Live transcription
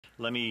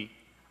let me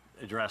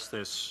address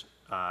this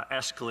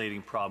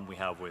escalating problem we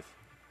have with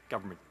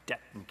government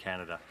debt in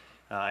Canada.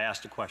 I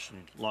asked a question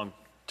a long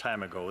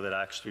time ago that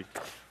actually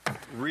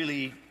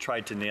really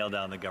tried to nail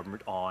down the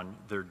government on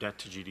their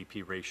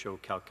debt-to-GDP ratio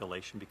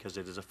calculation because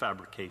it is a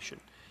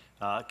fabrication.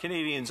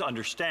 Canadians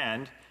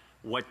understand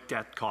what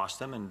debt costs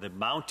them and the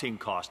mounting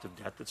cost of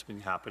debt that's been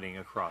happening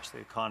across the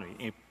economy,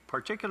 in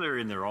particular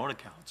in their own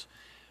accounts,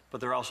 but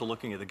they're also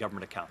looking at the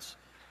government accounts.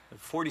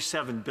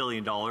 $47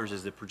 billion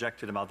is the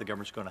projected amount the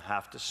government's going to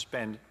have to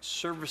spend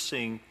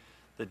servicing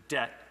the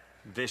debt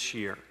this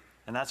year.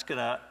 And that's going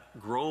to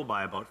grow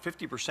by about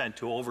 50%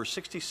 to over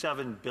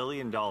 $67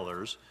 billion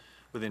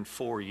within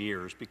 4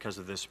 years because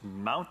of this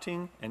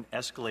mounting and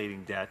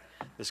escalating debt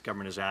this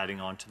government is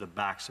adding on to the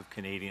backs of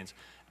Canadians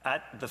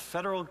at the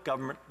federal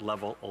government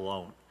level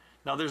alone.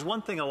 Now, there's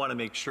one thing I want to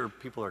make sure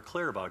people are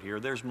clear about here.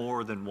 There's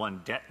more than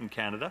one debt in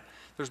Canada.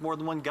 There's more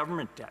than one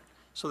government debt.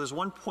 So there's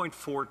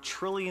 $1.4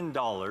 trillion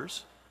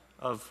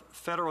of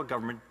federal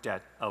government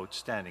debt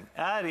outstanding.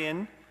 Add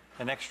in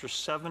an extra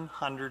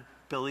 $700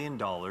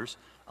 billion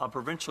of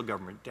provincial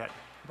government debt,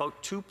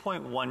 about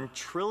 $2.1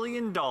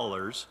 trillion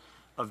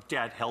of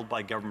debt held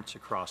by governments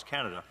across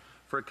Canada,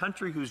 for a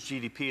country whose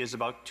GDP is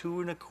about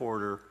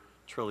 $2.25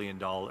 trillion.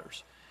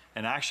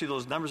 And actually,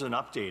 those numbers are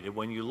updated.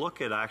 When you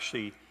look at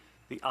actually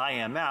the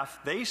IMF,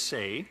 they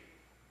say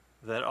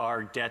that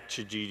our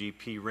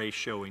debt-to-GDP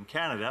ratio in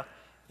Canada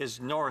is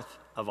north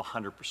of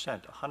 100%.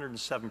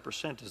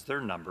 107% is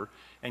their number,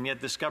 and yet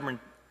this government,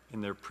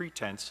 in their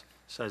pretense,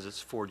 says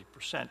it's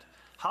 40%.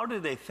 How do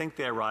they think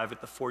they arrive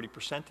at the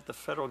 40% at the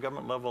federal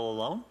government level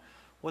alone?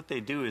 What they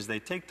do is they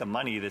take the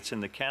money that's in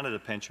the Canada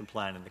Pension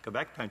Plan and the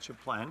Quebec Pension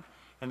Plan,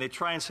 and they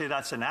try and say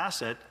that's an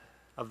asset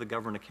of the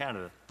government of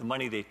Canada. The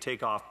money they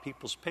take off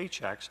people's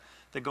paychecks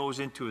that goes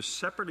into a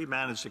separately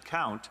managed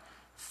account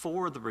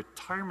for the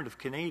retirement of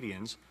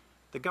Canadians.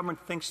 The government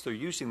thinks they're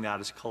using that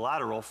as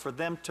collateral for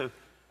them to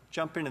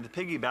jump into the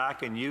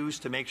piggyback and use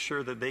to make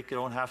sure that they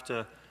don't have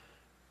to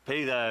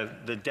pay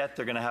the debt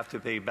they're going to have to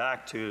pay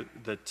back to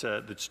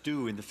that's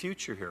due in the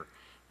future here.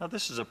 Now,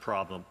 this is a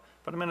problem,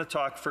 but I'm going to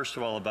talk first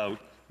of all about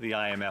the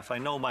IMF. I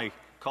know my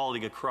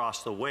colleague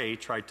across the way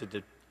tried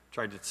to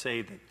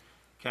say that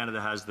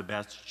Canada has the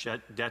best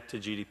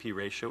debt-to-GDP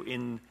ratio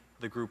in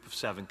the group of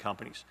 7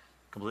 companies.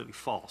 Completely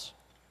false.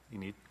 You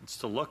need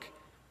to look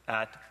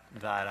at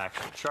that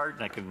actual chart,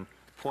 and I can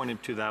point him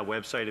to that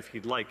website if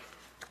he'd like.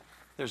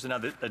 There's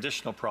another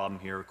additional problem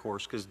here, of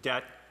course, because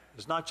debt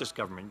is not just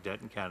government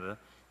debt in Canada.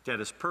 Debt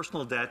is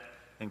personal debt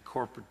and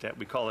corporate debt.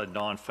 We call it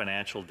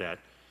non-financial debt.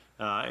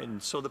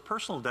 And so the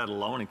personal debt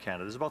alone in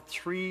Canada is about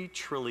 $3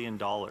 trillion.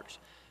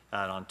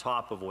 And on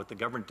top of what the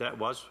government debt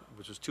was,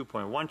 which was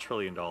 $2.1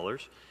 trillion,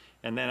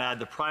 and then add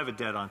the private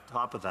debt on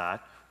top of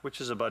that,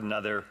 which is about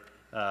another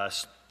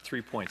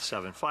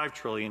 $3.75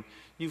 trillion,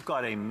 you've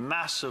got a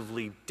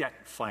massively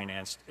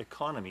debt-financed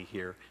economy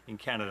here in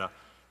Canada.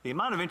 The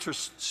amount of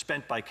interest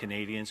spent by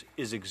Canadians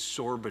is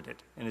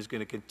exorbitant and is going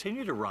to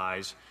continue to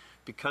rise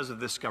because of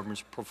this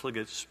government's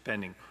profligate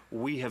spending.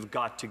 We have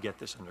got to get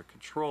this under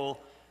control.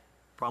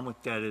 The problem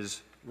with debt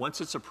is once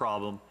it's a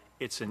problem,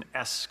 it's an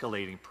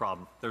escalating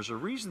problem. There's a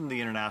reason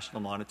the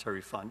International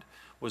Monetary Fund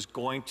was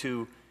going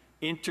to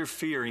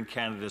interfere in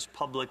Canada's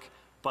public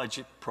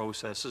budget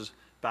processes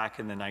back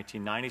in the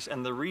 1990s,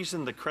 and the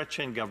reason the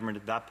Chrétien government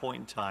at that point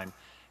in time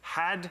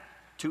had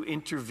to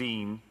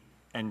intervene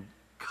and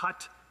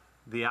cut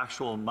the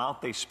actual amount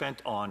they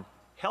spent on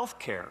health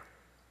care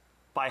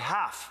by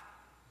half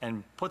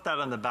and put that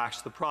on the backs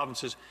of the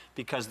provinces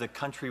because the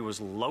country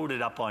was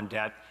loaded up on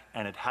debt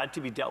and it had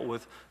to be dealt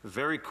with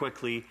very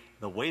quickly.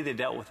 The way they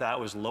dealt with that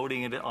was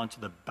loading it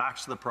onto the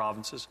backs of the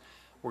provinces.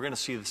 We're going to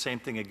see the same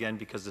thing again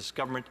because this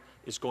government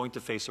is going to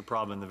face a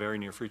problem in the very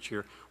near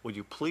future. Would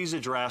you please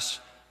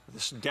address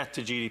this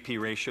debt-to-GDP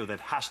ratio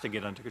that has to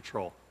get under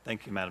control?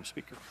 Thank you, Madam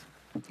Speaker.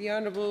 The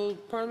Honourable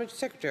Parliamentary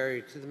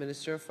Secretary to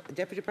the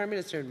Deputy Prime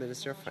Minister and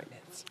Minister of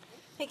Finance.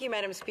 Thank you,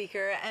 Madam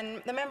Speaker.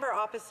 And the member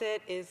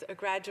opposite is a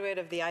graduate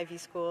of the Ivy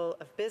School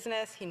of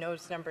Business. He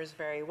knows numbers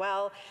very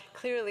well.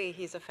 Clearly,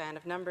 he's a fan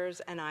of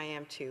numbers, and I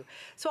am too.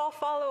 So I'll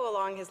follow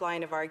along his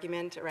line of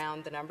argument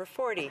around the number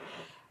 40,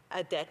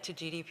 a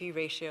debt-to-GDP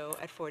ratio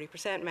at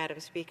 40%, Madam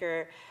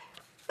Speaker.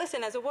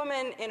 Listen, as a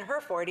woman in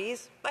her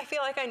 40s, I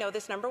feel like I know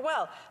this number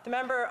well. The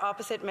member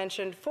opposite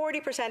mentioned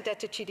 40%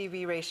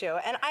 debt-to-GDP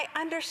ratio, and I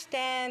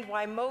understand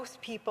why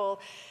most people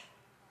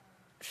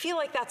feel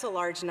like that's a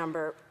large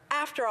number.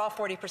 After all,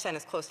 40%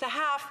 is close to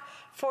half.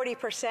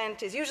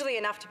 40% is usually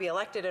enough to be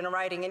elected in a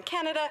riding in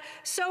Canada,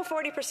 so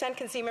 40%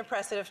 can seem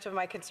impressive to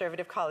my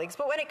Conservative colleagues.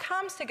 But when it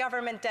comes to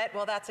government debt,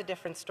 well, that's a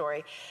different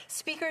story.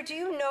 Speaker, do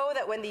you know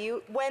that when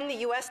the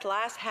U.S.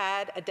 last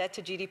had a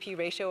debt-to-GDP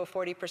ratio of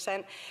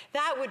 40%,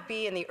 that would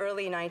be in the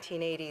early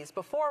 1980s,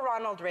 before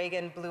Ronald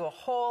Reagan blew a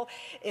hole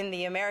in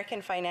the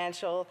American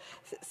financial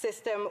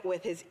system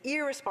with his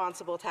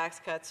irresponsible tax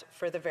cuts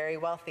for the very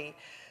wealthy.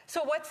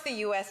 So what's the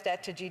U.S.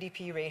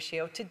 debt-to-GDP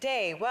ratio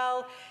today?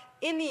 Well,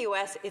 In the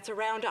US, it's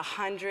around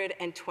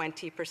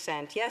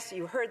 120%. Yes,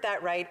 you heard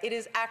that right. It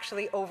is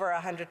actually over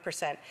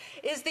 100%.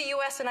 Is the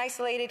US an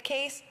isolated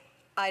case?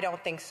 I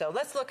don't think so.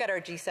 Let's look at our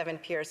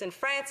G7 peers. In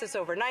France, it's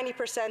over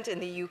 90%. In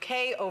the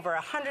UK, over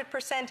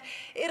 100%.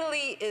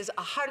 Italy is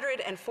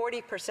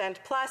 140%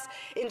 plus.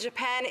 In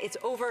Japan, it's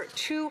over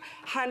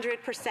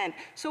 200%.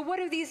 So what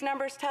do these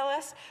numbers tell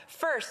us?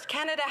 First,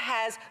 Canada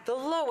has the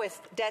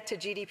lowest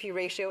debt-to-GDP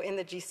ratio in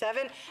the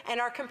G7,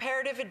 and our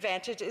comparative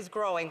advantage is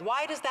growing.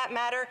 Why does that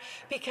matter?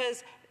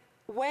 Because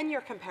when your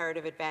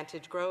comparative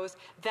advantage grows,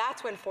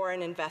 that's when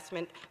foreign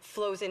investment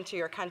flows into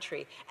your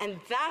country. And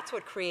that's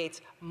what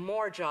creates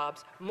more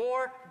jobs,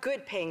 more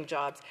good-paying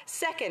jobs.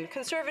 Second,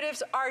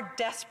 Conservatives are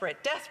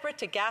desperate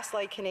to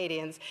gaslight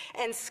Canadians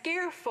and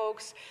scare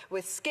folks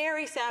with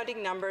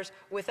scary-sounding numbers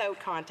without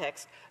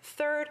context.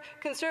 Third,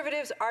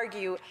 Conservatives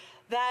argue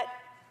that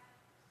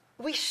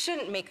we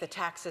shouldn't make the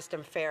tax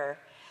system fairer,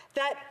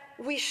 that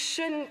we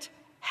shouldn't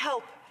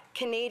help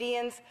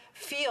Canadians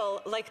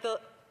feel like the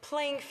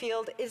playing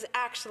field is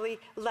actually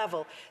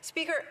level.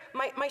 Speaker,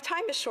 my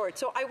time is short,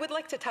 so I would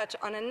like to touch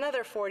on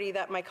another 40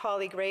 that my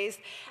colleague raised,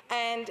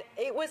 and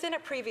it was in a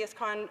previous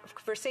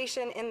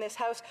conversation in this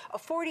House, a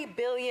 $40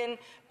 billion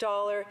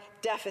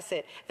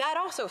deficit. That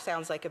also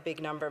sounds like a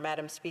big number,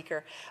 Madam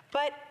Speaker,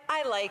 but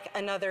I like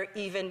another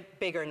even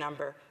bigger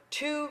number,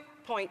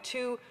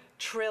 2.2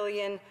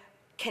 trillion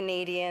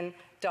Canadian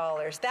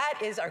dollars. That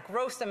is our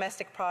gross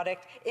domestic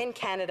product in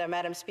Canada,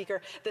 Madam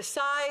Speaker, the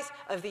size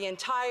of the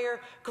entire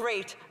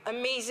great,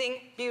 amazing,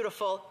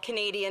 beautiful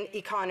Canadian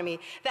economy.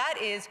 That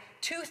is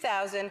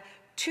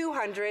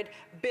 $2,200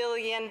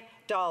 billion.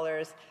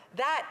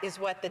 That is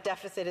what the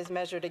deficit is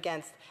measured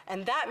against.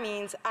 And that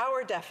means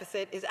our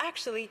deficit is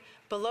actually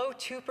below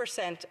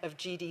 2% of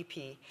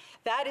GDP.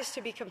 That is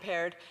to be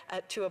compared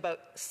to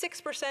about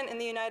 6% in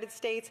the United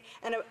States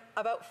and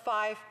about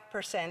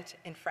 5%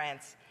 in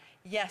France.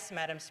 Yes,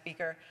 Madam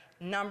Speaker,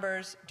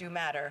 numbers do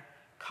matter.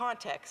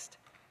 Context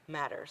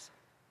matters.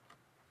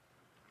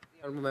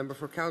 The honourable member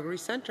for Calgary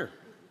Centre.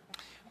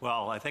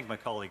 Well, I thank my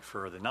colleague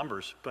for the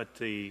numbers, but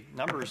the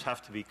numbers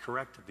have to be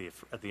correct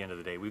at the end of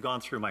the day. We've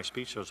gone through my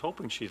speech. I was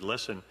hoping she'd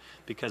listen,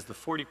 because the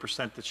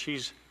 40% that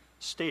she's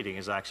stating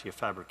is actually a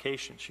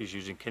fabrication. She's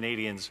using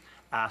Canadians'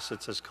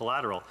 assets as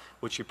collateral,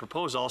 which she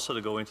proposed also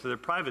to go into their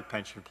private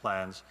pension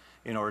plans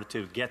in order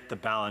to get the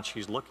balance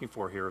she's looking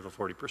for here of the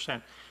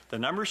 40%. The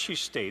numbers she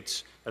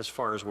states, as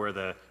far as where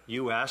the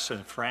US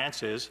and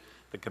France is,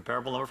 the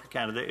comparable number for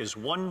Canada is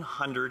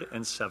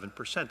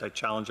 107%. I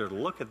challenge her to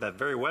look at that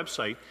very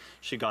website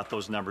she got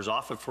those numbers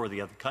off of for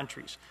the other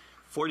countries.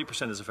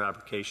 40% is a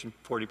fabrication,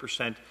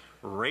 40%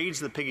 raids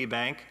the piggy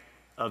bank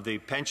of the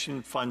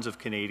pension funds of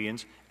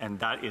Canadians, and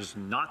that is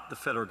not the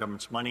federal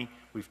government's money.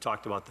 We've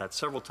talked about that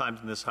several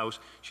times in this House.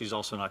 She's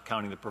also not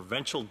counting the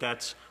provincial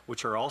debts,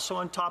 which are also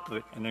on top of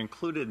it and are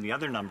included in the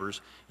other numbers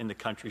in the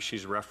countries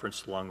she's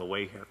referenced along the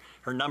way here.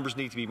 Her numbers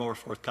need to be more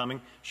forthcoming.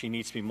 She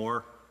needs to be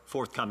more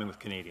forthcoming with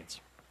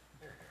Canadians.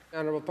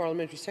 Honourable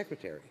Parliamentary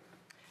Secretary.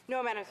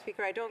 No, Madam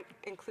Speaker, I don't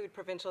include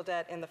provincial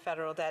debt in the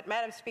federal debt.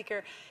 Madam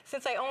Speaker,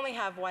 since I only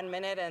have 1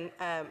 minute and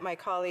my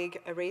colleague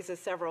raises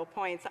several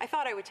points, I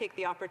thought I would take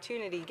the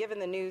opportunity, given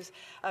the news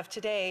of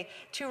today,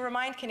 to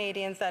remind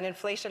Canadians that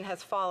inflation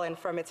has fallen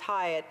from its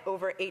high at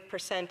over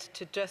 8%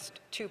 to just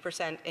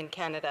 2% in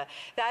Canada.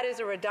 That is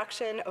a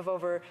reduction of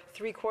over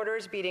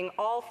 3/4, beating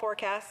all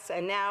forecasts,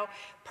 and now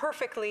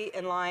perfectly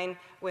in line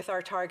with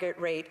our target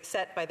rate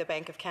set by the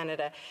Bank of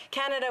Canada.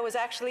 Canada was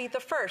actually the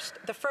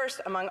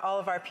first among all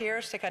of our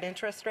peers to cut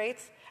interest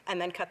rates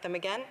and then cut them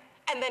again,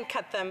 and then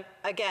cut them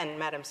again,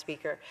 Madam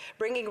Speaker,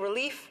 bringing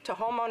relief to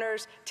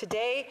homeowners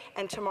today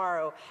and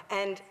tomorrow.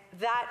 And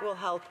that will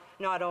help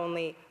not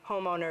only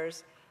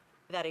homeowners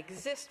that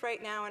exist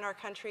right now in our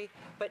country,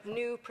 but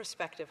new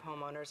prospective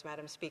homeowners,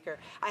 Madam Speaker.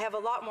 I have a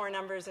lot more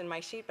numbers in my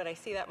sheet, but I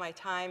see that my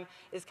time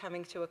is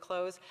coming to a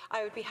close.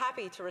 I would be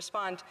happy to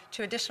respond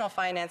to additional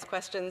finance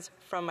questions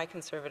from my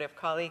Conservative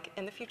colleague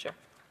in the future.